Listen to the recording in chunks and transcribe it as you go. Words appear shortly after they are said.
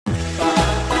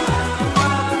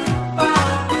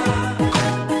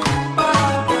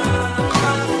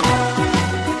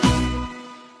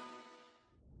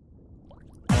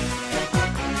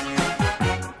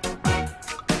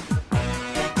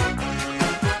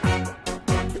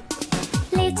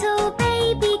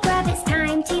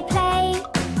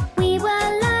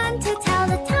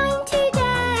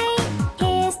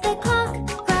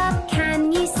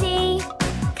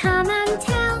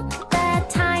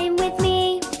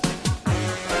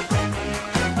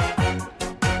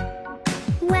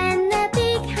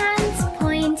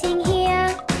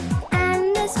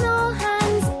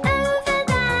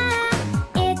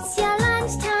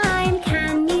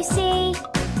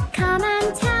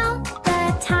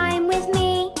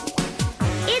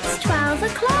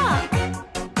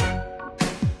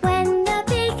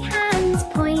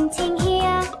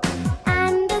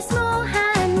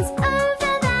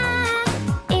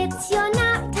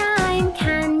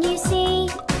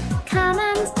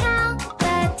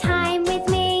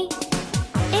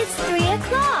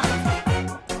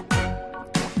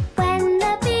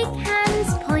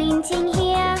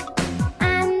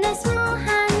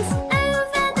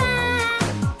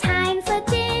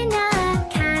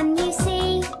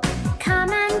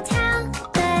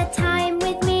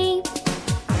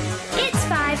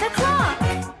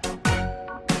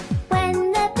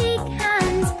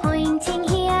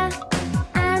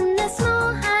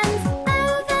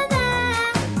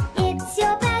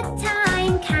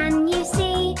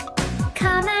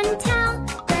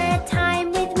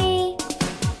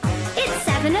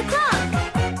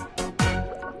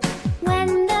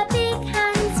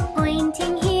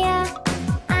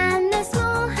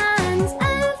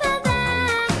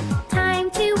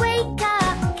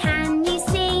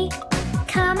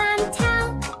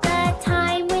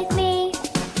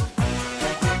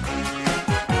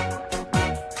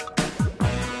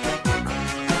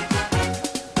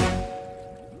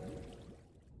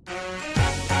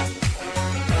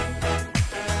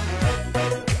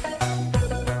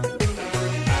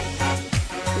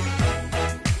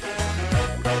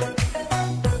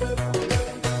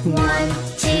1,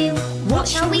 2, what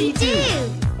shall we do?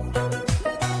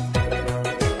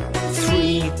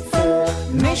 3, 4,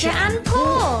 measure and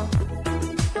pour.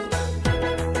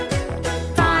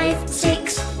 5,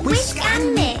 6, whisk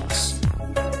and mix.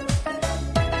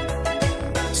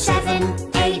 7,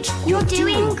 8, you're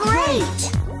doing great.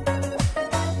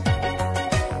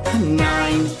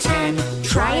 9, 10,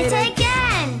 try it again.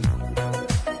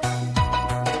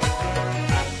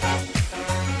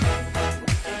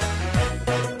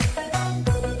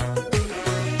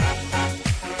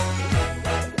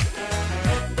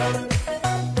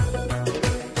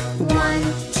 1,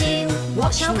 2,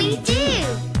 what shall we do?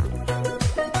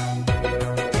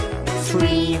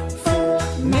 3, 4,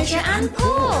 measure and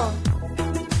pour.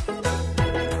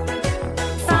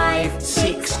 5,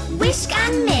 6, whisk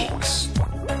and mix.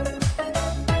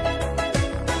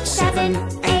 7,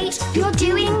 8, you're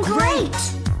doing great.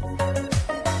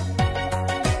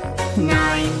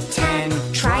 9,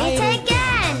 10, try it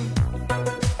again.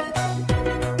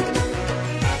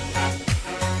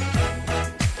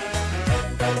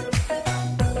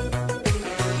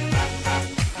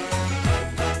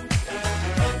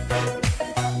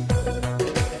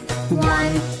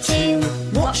 1, 2,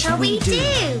 what shall we do?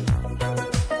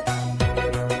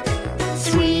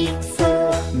 3,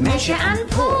 4, measure and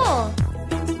pour.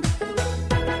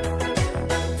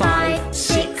 5,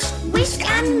 6, whisk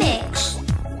and mix.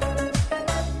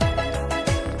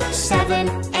 7,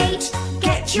 8,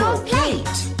 get your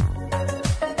plate.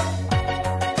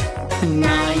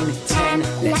 9, 10,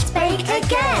 let's bake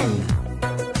again.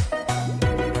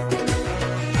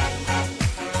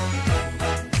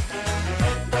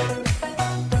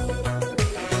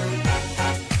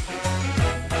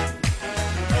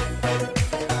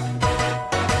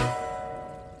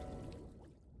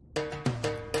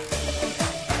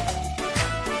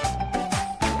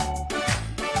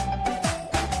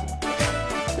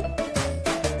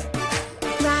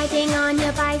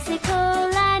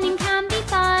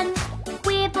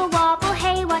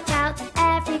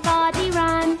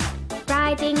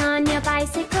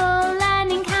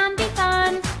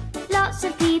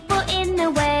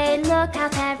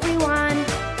 1,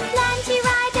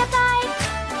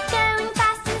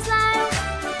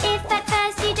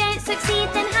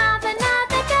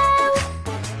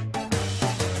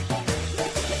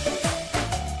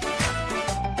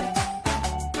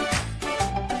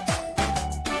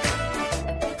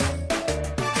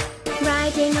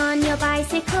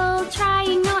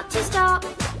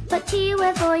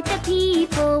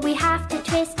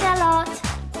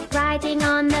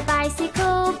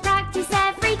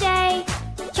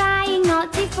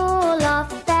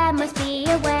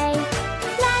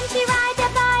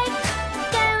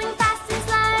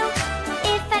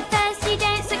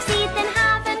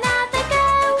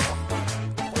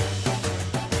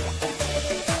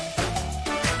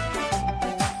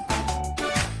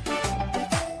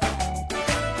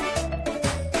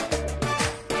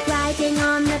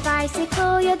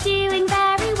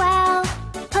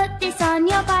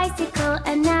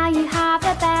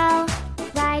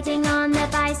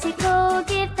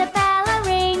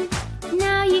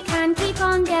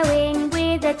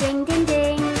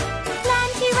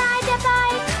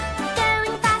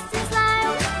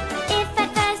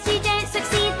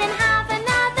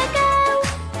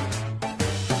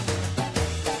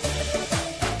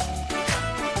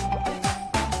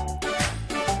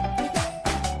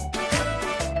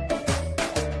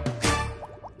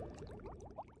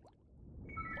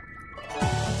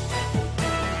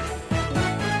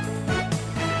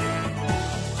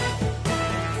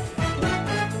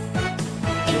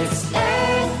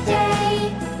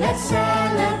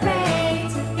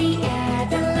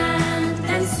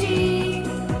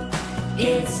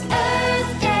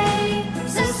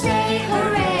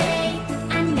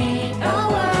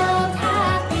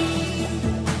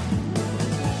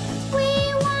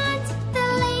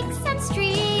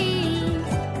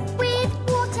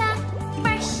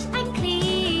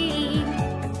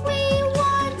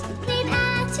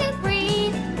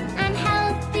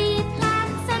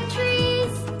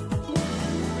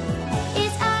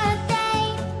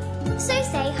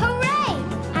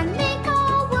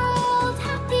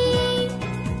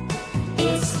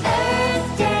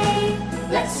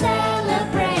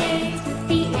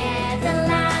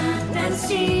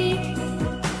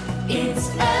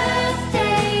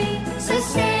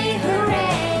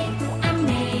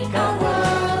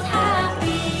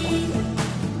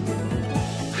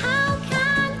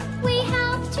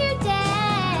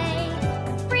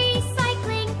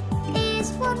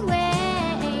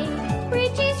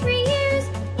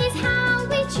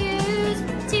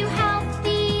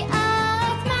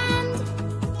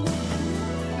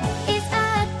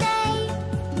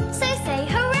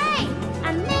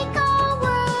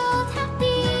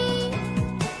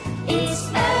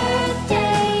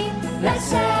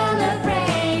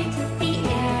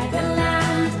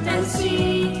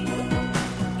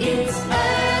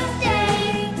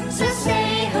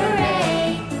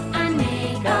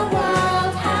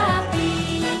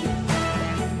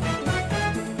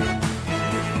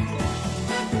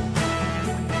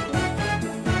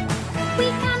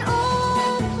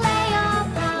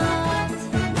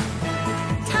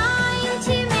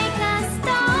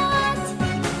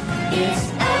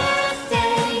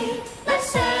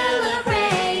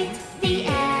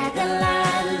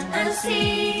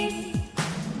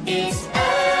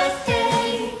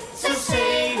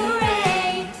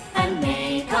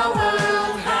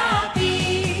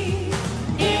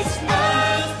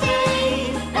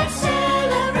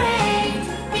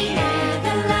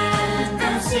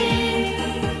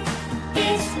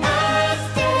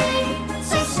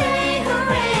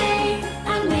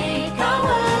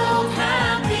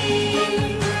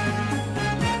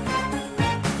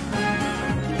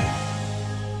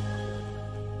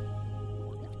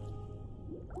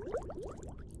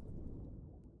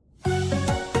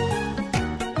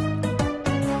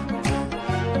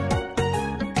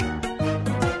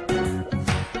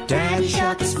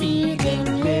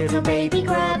 our baby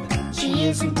Grub. She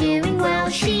isn't doing well,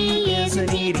 she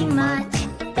isn't eating much.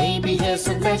 Baby, here's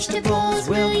some vegetables,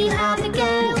 will you have a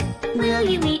go? Will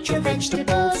you eat your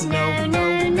vegetables? No,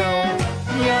 no, no.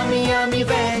 Yummy, yummy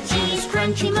veggies,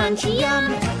 crunchy, munchy, yum.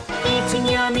 Eating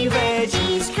yummy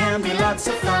veggies can be lots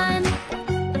of fun.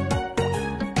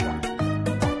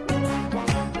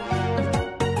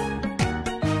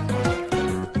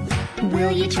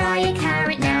 Will you try a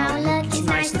carrot now? Looks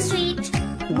nice and sweet.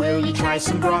 Will you try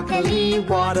some broccoli?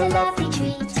 What a lovely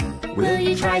treat. Will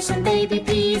you try some baby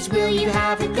peas? Will you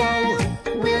have a go?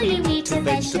 Will you eat a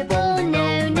vegetable?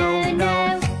 No, no,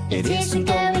 no. It isn't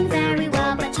going very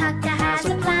well, but Tucker has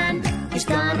a plan. He's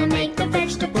gonna make the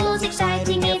vegetables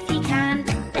exciting if he can.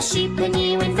 A super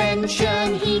new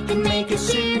invention he can make it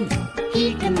soon.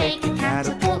 He can make a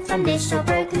catapult from this or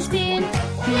broken spoon.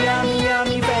 Yummy,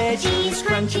 yummy veggies,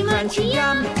 crunchy, munchy,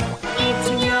 yum.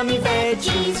 Eating yummy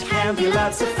veggies can be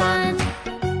lots of fun.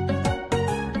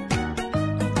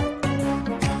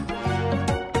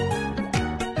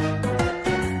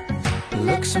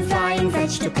 Look, some flying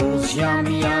vegetables,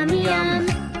 yummy, yummy, yum.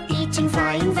 Eating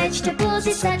flying vegetables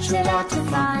is such a lot of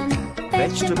fun.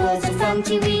 Vegetables are fun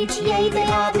to eat, yay, they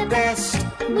are the best.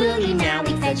 Will you now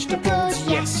eat vegetables?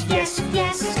 Yes, yes,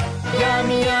 yes.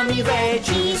 Yummy, yummy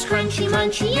veggies, crunchy,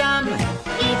 munchy, yum.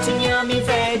 Eating yummy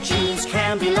veggies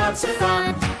can be lots of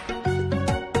fun.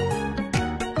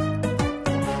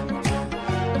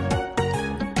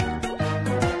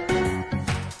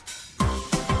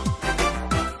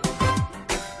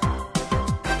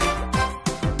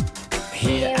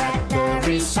 Here at the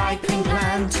recycling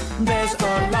plant, there's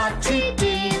a lot to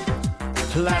do.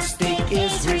 Plastic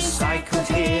is recycled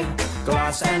here,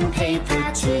 glass and paper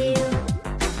too.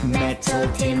 Metal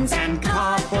tins and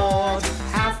cardboard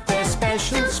have their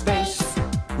special space.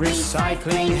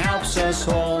 Recycling helps us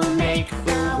all make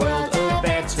the world a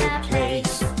better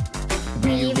place.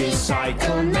 We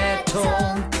recycle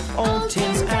metal, old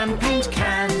tins and paint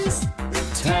cans.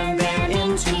 Turn them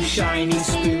into shiny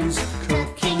spoons,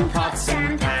 cooking pots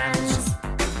and pans.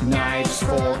 Knives,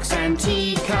 forks and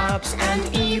teacups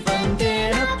and even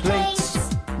dinner plates.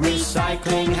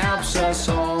 Recycling helps us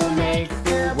all make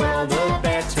the world a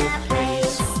better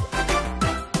place.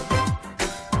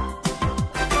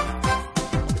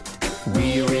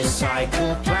 We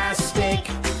recycle plastic,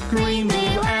 green,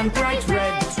 blue and bright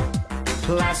red.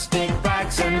 Plastic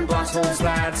bags and bottles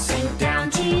that sink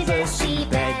down to the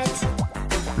seabed.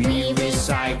 We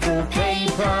recycle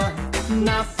paper,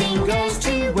 nothing goes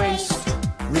to waste.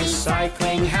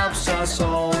 Recycling helps us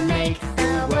all make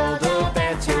the world a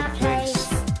better place.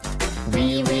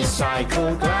 We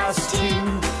recycle glass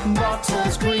too,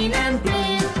 bottles green and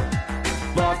blue,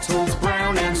 bottles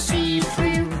brown and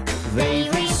see-through, they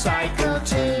recycle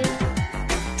too.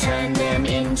 Turn them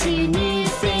into new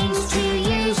things to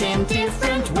use in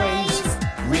different ways.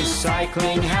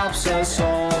 Recycling helps us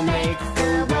all make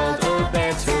the world a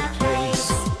better place.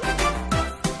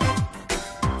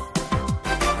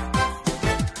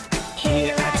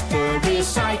 Here at the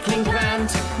recycling plant,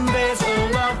 there's a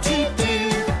lot to do.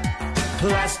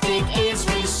 Plastic is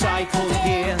recycled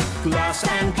here, glass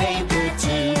and paper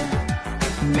too.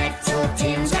 Metal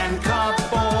tins and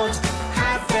cardboard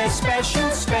have their special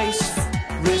space.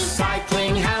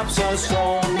 Recycling helps us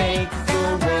all make the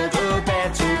world a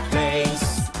better place.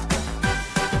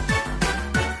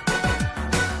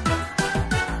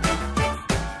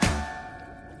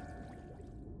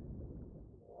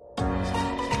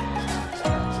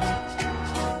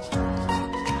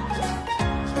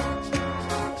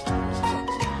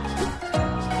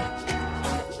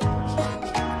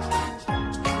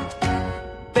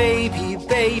 Baby,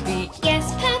 baby, Yes,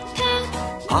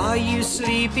 Papa. are you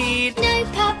sleepy? No,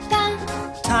 Papa.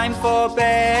 Time for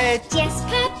bed. Yes,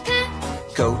 Papa.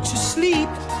 Go to sleep.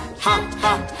 Ha,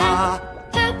 ha, ha.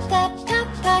 Papa,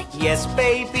 Papa. Yes,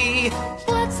 baby,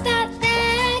 What's that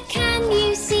there? Can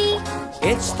you see?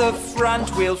 it's the front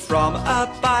wheel from a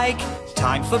bike.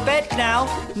 Time for bed now.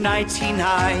 Nighty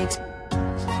night.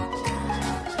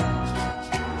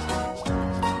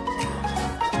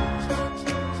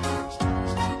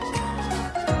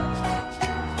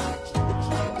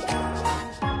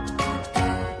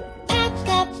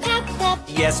 Papa, Papa.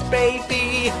 Yes,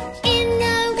 baby, In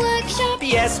the workshop.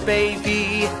 yes,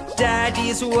 baby.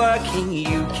 Daddy's working,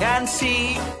 you can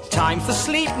see. Time for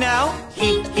sleep now.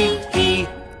 He, he.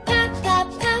 Papa,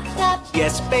 Papa.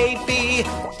 Yes, baby,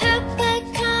 Papa,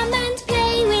 come and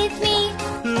play with me.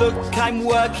 look, I'm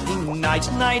working.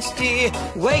 Night, night, dear.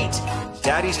 Wait,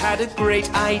 Daddy's had a great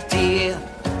idea.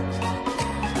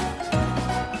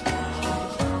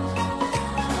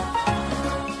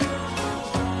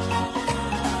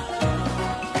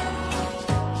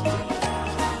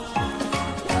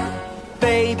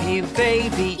 you,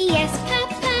 baby? Yes,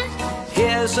 Papa.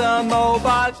 Here's a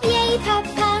mobile. Yay,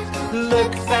 Papa.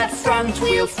 Look, that front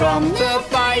wheel from the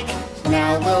bike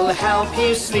now will help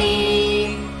you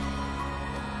sleep.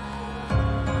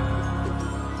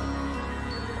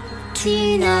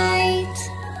 Tonight.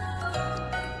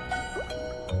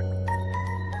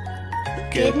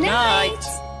 Good night.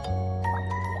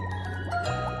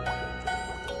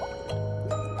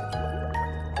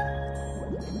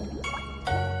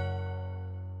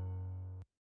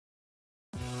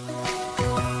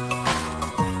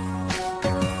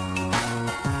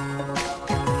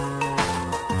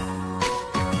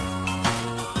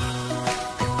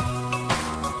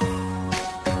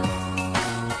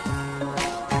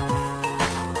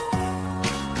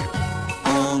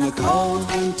 On a cold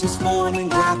winter's morning,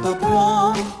 wrap up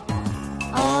warm.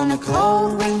 On a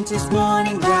cold winter's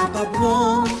morning, wrap up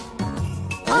warm.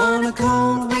 On a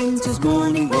cold winter's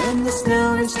morning, when the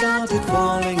snow had started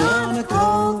falling. On a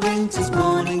cold winter's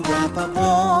morning, wrap up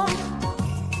warm.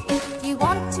 If you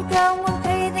want to go and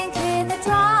play, then clear the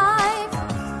drive.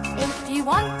 If you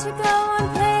want to go and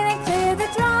play, then clear the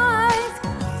drive.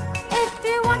 If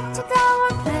you want to go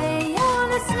and play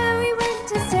on a snowy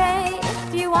winter's day.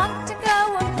 If you want to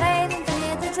go and play, then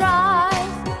clear the drive.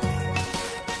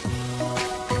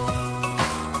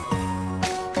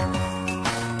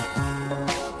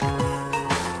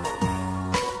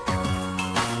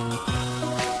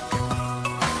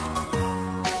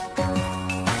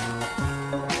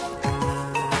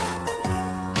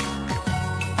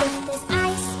 If there's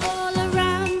ice all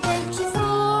around, don't you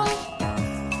fall.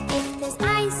 If there's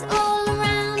ice all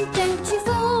around, don't you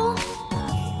fall.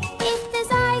 If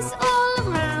there's ice all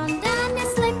around and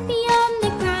it's slippy on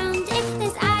the ground. If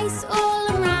there's ice all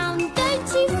around, don't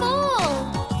you fall.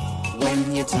 When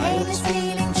your tail is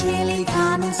feeling chilly,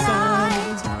 come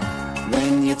inside.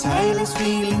 When your tail is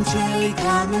feeling chilly,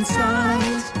 come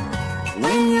inside.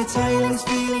 When your tail is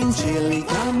feeling chilly,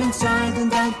 come inside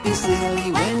and don't be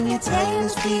silly. When your tail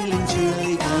is feeling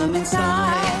chilly, come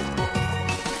inside.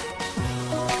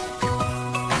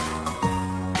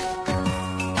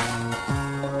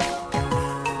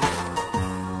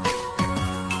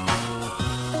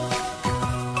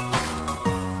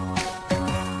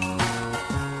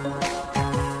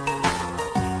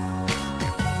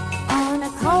 On a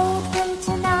cold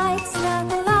winter night,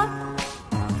 snuggle up.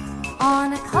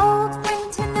 On a cold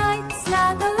winter night,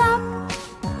 snuggle up.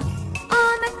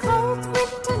 On a cold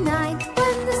winter night,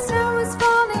 when the snow is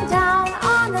falling down.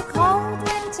 On a cold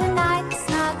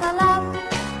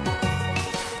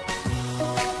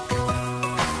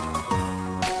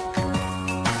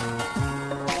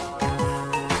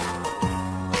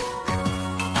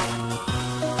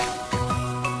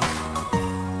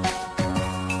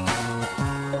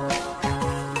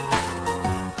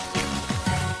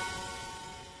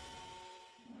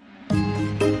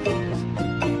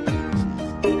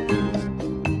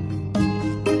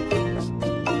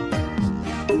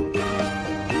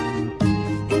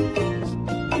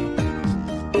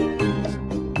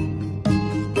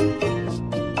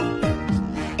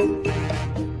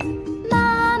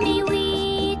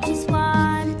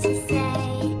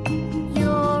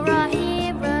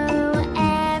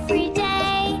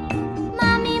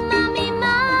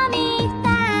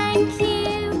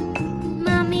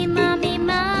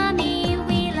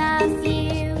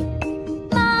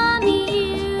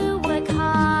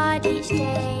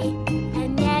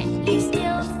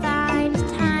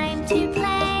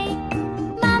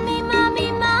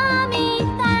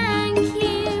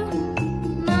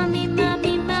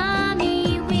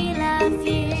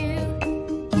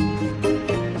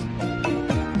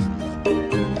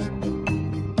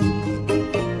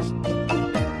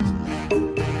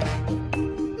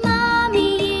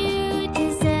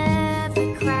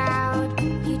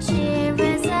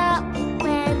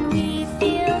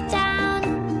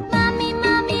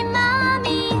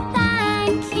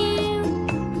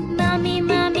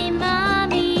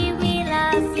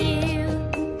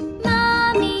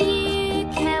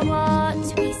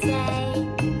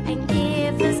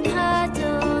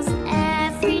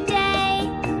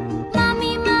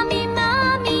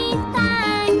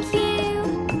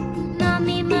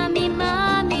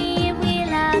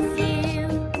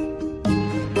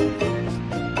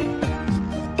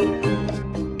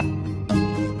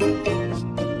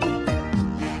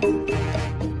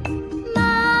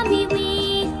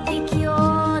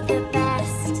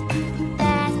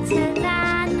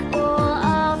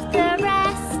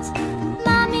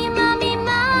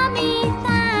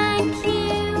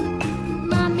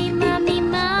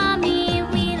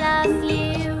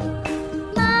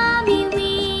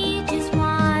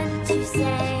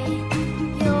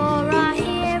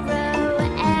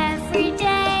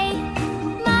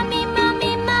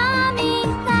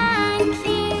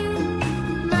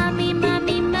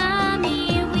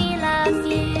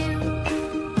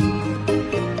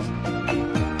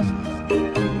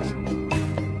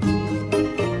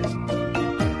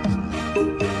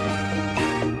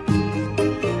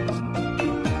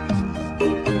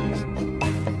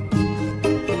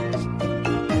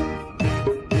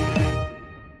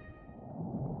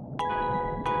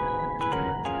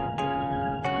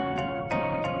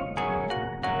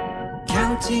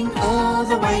Counting all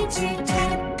the way to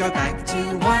 10. Go back to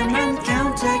 1 and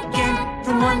count again.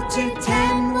 From 1 to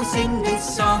 10 we'll sing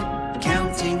this song,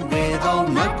 counting with old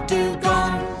MacDo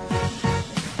gone.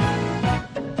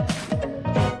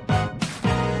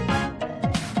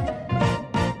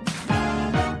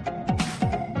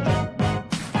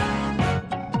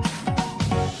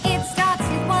 It starts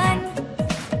with 1,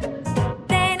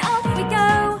 then off we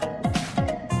go.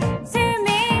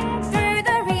 Zooming through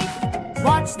the reef,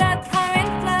 watch the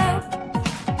current flow.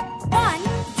 1,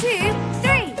 2,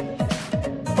 3,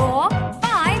 4,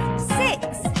 5,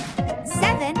 6,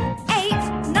 7, 8,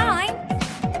 9,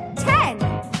 10.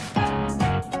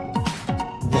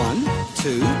 1,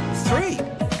 2, 3,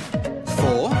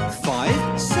 4,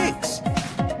 5, 6,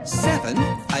 7,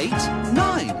 8,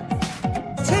 9,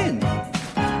 10.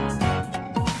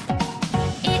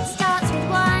 It starts with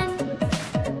 1,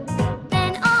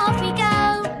 then off we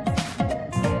go.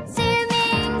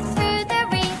 Zooming through the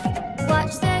reef,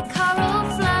 watch the coral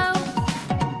flow.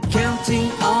 Counting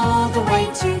all the way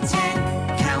to 10.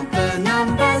 Count the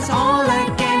numbers all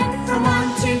again. From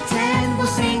 1 to 10 we'll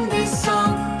sing this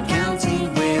song,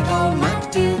 counting with old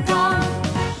MacDo gone.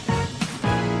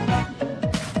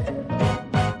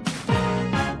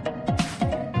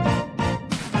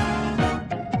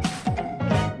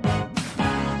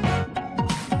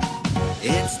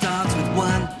 It starts with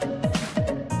 1,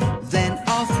 then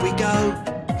off we go.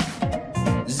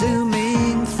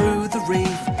 Zooming through the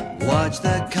reef, watch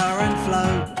the current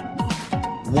flow.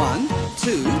 1,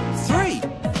 2, 3,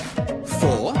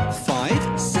 4,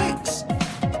 5, 6,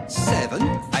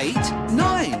 7, 8,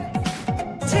 9,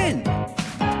 10.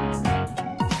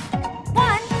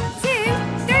 1, 2,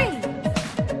 3,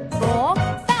 4,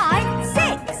 5,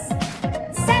 6,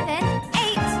 7,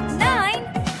 8, 9,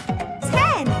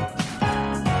 10.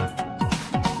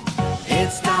 It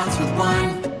starts with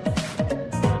 1,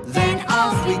 then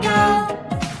off we go.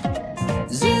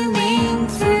 Zooming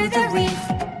through the reef,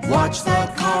 watch the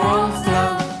coral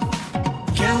flow.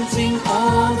 Counting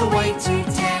all the way to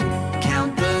 10.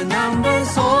 Count the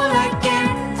numbers all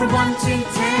again. From 1 to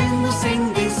 10 we'll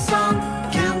sing this song,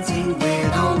 counting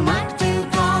with old MacDo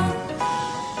gone.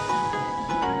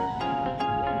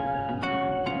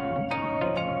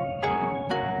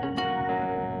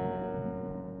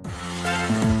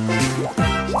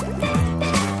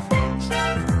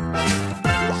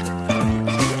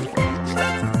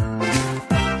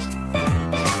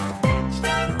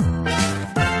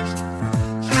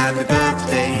 Happy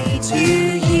birthday to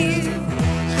you.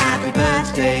 Happy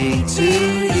birthday to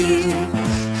you.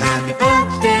 Happy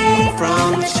birthday from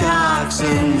the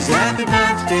Sharksons. Happy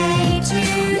birthday to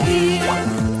you.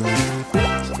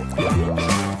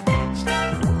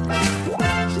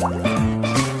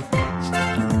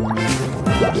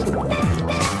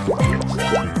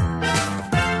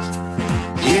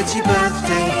 It's your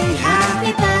birthday,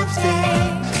 happy birthday.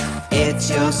 It's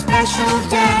your special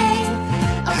day.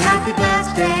 A happy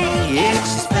birthday, it's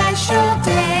your special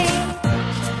day.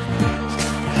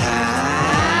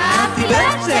 Happy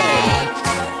birthday!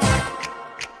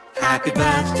 Happy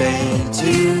birthday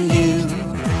to you.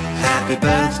 Happy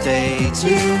birthday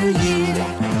to you.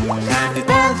 Happy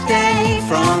birthday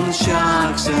from the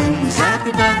Sharksons.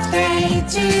 Happy birthday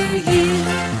to you.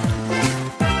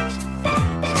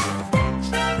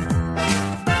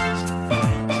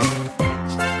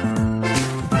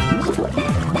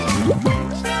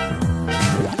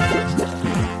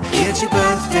 It's your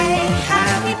birthday,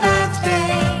 happy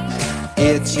birthday.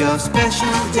 It's your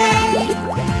special day.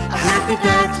 A happy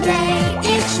birthday,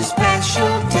 it's your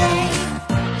special day.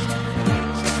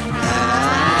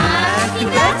 Happy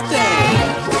birthday!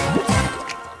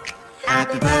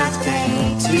 Happy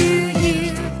birthday to you.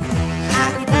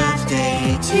 Happy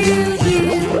birthday to you.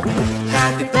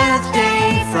 Happy birthday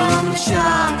from the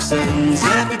Sharksons.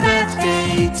 Happy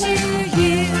birthday to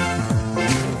you.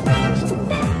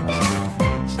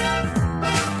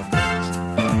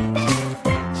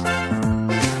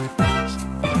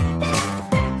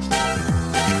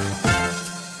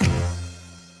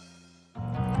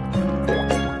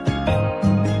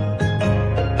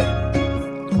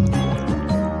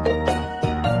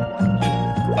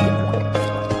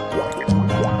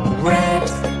 Red,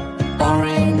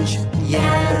 orange,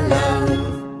 yellow,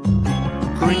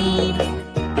 green,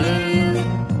 blue,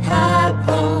 purple.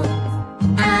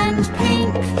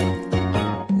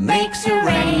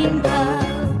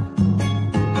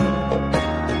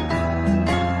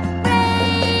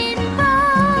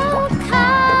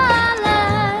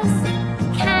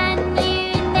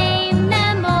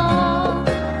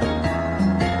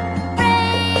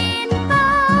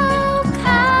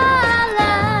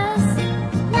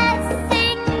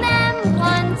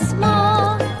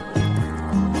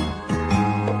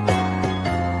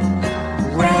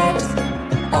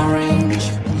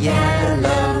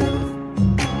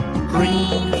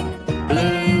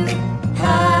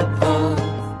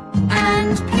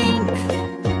 and pink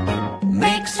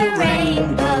makes a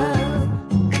rainbow.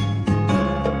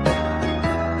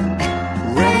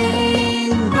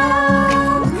 Rainbow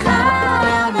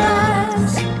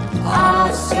colors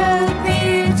are so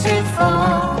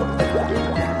beautiful.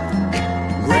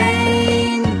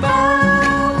 Rainbow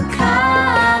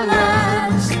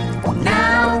colors,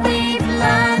 now we've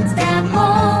learned them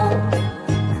all.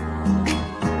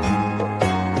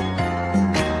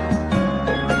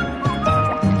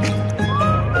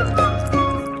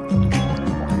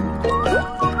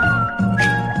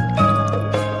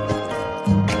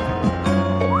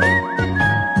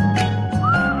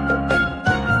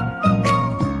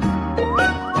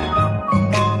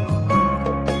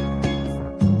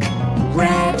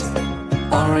 Red,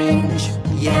 orange,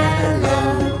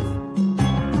 yellow,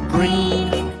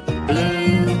 green,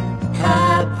 blue,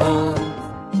 purple,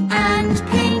 and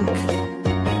pink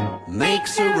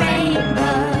makes a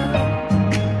rainbow.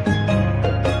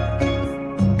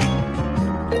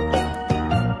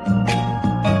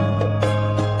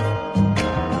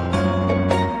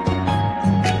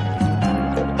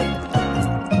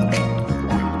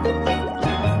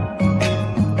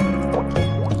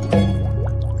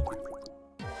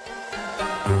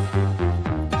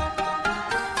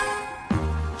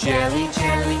 Jelly,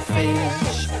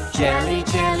 jellyfish, jelly,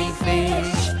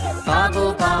 jellyfish,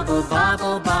 bubble, bubble,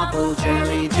 bubble, bubble,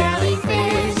 jelly,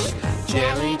 jellyfish,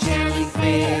 jelly,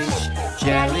 jellyfish,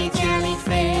 jelly,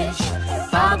 jellyfish,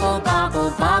 bubble, bubble,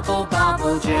 bubble,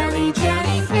 bubble, jelly,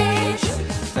 jellyfish,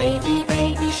 baby,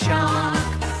 baby shark,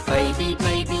 baby,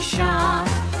 baby shark,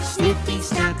 snippy,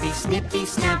 snappy, snippy,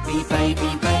 snappy,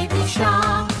 baby, baby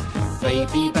shark,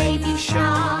 baby, baby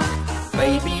shark,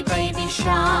 baby, baby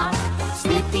shark.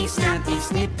 Snippy, snappy,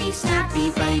 snippy, snappy,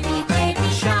 baby, baby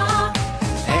shark.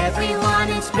 Everyone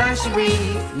in Splashy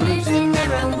Reef moves in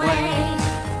their own way.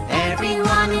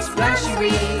 Everyone in Splashy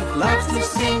Reef loves to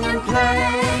sing and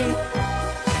play.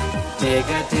 Dig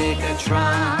a truck, dig a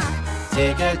truck,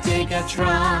 dig a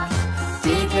truck,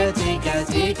 dig a truck,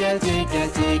 dig a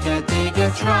truck, dig a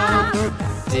truck.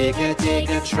 Dig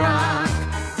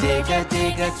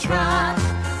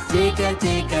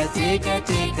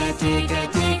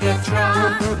a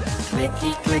truck.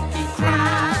 Clicky, clicky,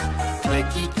 crab.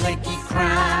 Clicky, clicky,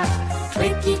 crab.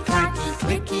 Clicky, clacky,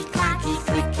 clicky, clacky,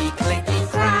 clicky, clicky,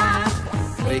 crab.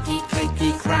 Clicky, clicky,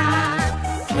 crab.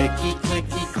 Clicky,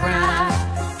 clicky, crab.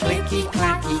 Clicky,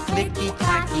 clacky, clicky,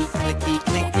 clacky, clicky,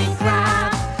 clicky,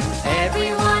 crab.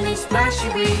 Everyone in Splashy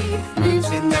Reef moves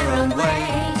in their own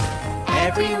way.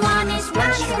 Everyone in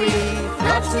Splashy Reef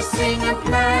loves to sing and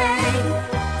play.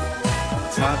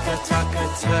 Tucka, tucka,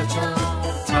 turtle,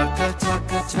 tucka,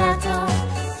 tucka, turtle,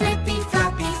 flippy,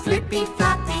 flappy, flippy,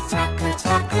 flappy, tucka,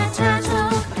 tucka,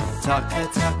 turtle, tucka,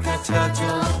 tucka,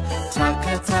 turtle,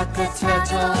 tucka, tucka,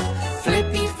 turtle,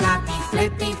 flippy, flappy,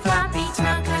 flippy, flappy,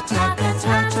 tucka, tucka,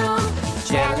 turtle,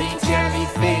 jelly,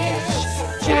 jellyfish,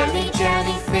 jelly,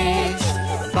 jellyfish,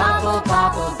 bubble,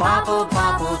 bubble, bubble,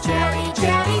 bubble, jelly,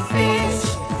 jellyfish,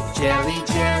 jelly,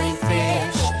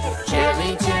 jellyfish,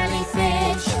 jelly,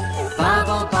 jellyfish.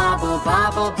 Bubble, bubble,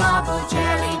 bubble, bubble,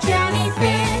 jelly,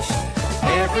 jellyfish.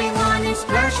 Everyone in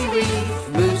Splashy Reef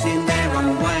moves in their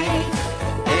own way.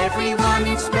 Everyone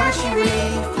in Splashy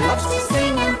Reef loves to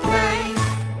sing and play.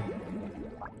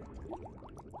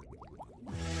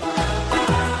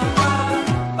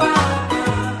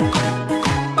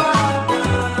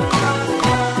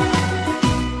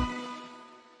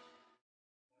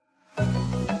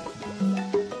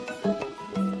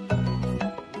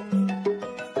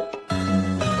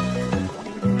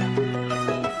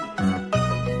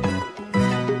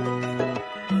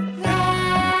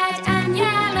 Red and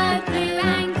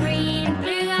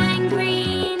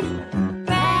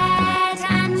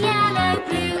yellow,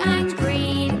 blue and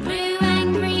green.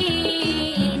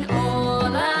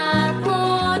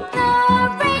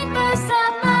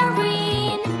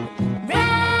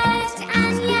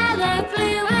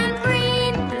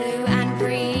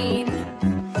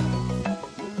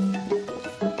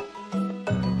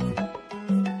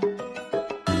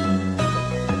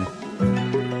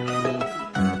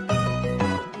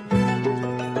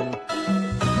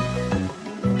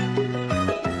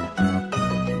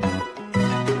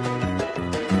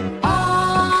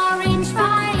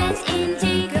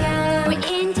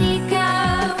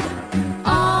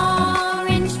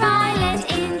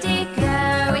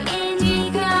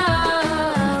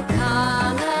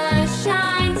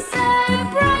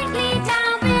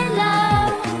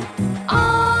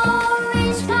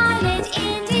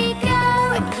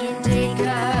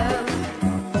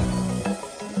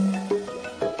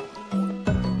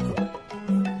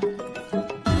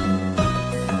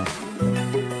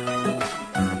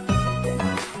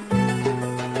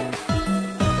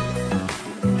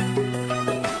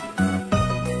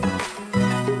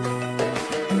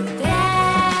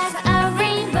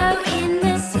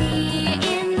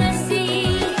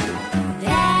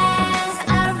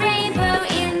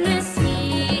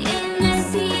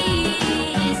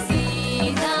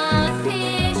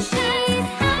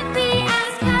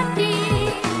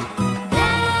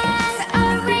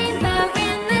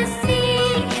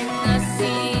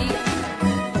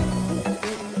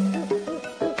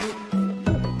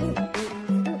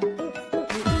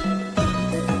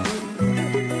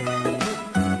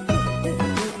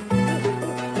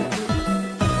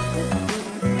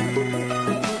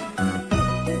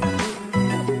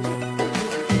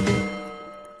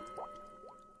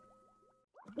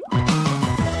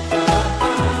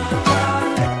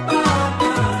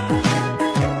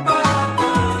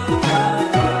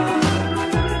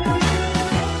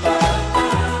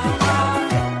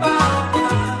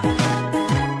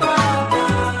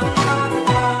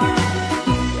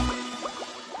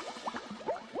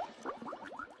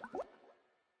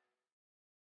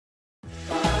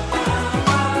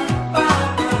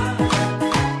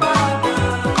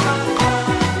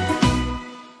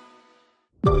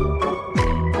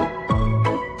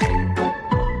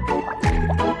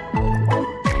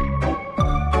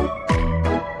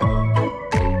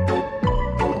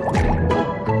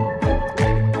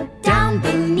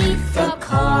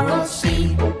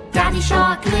 Daddy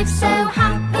Shark lives so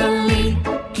happily,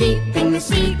 keeping the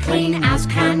sea clean as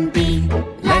can be.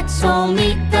 Let's all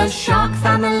meet the shark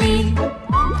family.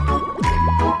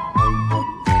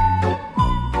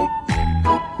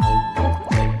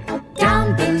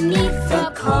 Down beneath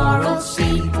the coral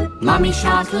sea, Mummy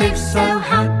Shark lives so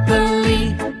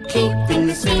happily, keeping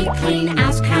the sea clean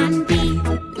as can be.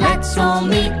 Let's all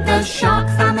meet the shark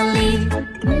family.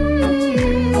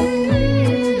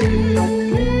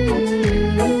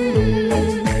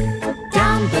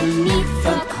 Down beneath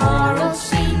the coral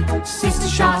sea, Sister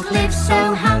Shark lives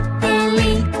so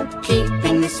happily,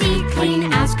 keeping the sea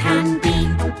clean as can be.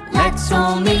 Let's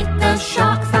all meet the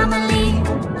shark family.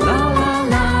 La la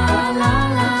la la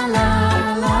la la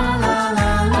la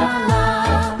la la la.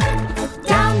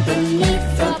 Down beneath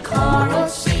the coral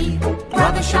sea,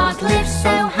 Brother Shark lives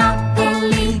so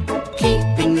happily,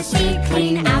 keeping the sea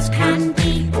clean as can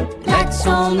be. Let's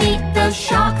all meet the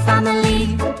shark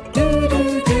family. Do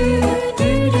do do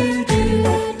do do do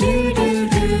do do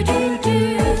do do do.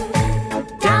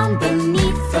 Down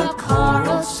beneath the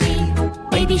coral sea,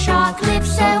 Baby Shark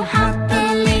lives so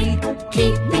happily,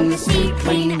 keeping the sea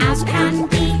clean as can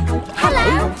be.